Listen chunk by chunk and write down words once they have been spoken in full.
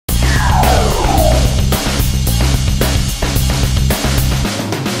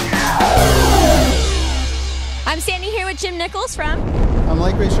Nichols from? I'm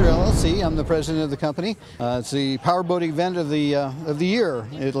Lake Racer LLC. I'm the president of the company. It's the powerboat event of the year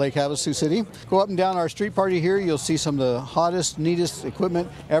at Lake Havasu City. Go up and down our street party here. You'll see some of the hottest, neatest equipment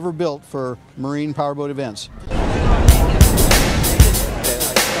ever built for marine powerboat events.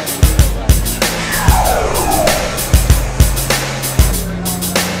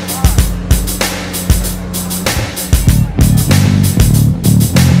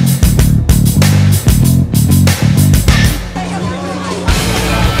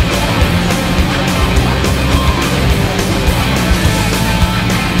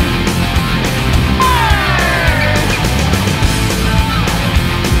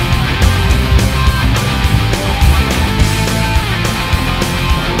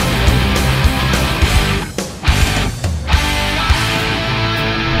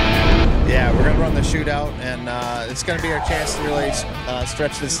 Shootout, and it's going to be our chance to really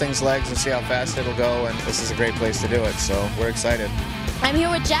stretch this thing's legs and see how fast it'll go, and this is a great place to do it, so we're excited. I'm here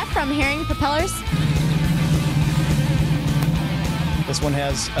with Jeff from Herring Propellers. This one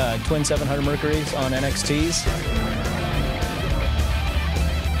has twin 700 Mercuries on NXTs.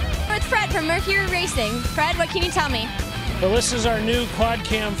 With Fred from Mercury Racing. Fred, what can you tell me? Well, this is our new quad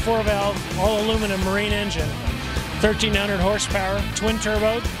cam 4-valve all aluminum marine engine, 1,300 horsepower, twin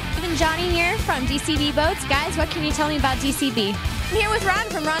turbo. And Johnny here from DCB Boats. Guys, what can you tell me about DCB? I'm here with Ron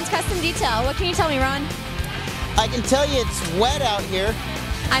from Ron's Custom Detail. What can you tell me, Ron? I can tell you it's wet out here.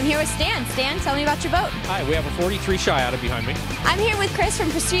 I'm here with Stan. Stan, tell me about your boat. Hi, we have a 43 Shy behind me. I'm here with Chris from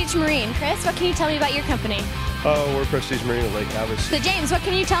Prestige Marine. Chris, what can you tell me about your company? Oh, we're Prestige Marine at Lake Havasu. So James, what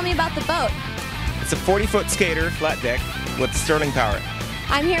can you tell me about the boat? It's a 40-foot skater, flat deck, with Sterling power.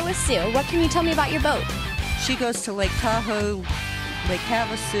 I'm here with Sue. What can you tell me about your boat? She goes to Lake Tahoe, Lake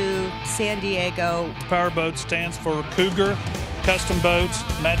Havasu, San Diego. Powerboat stands for Cougar, Custom Boats,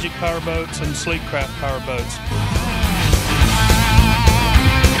 Magic Powerboats, and Sleekcraft Powerboats.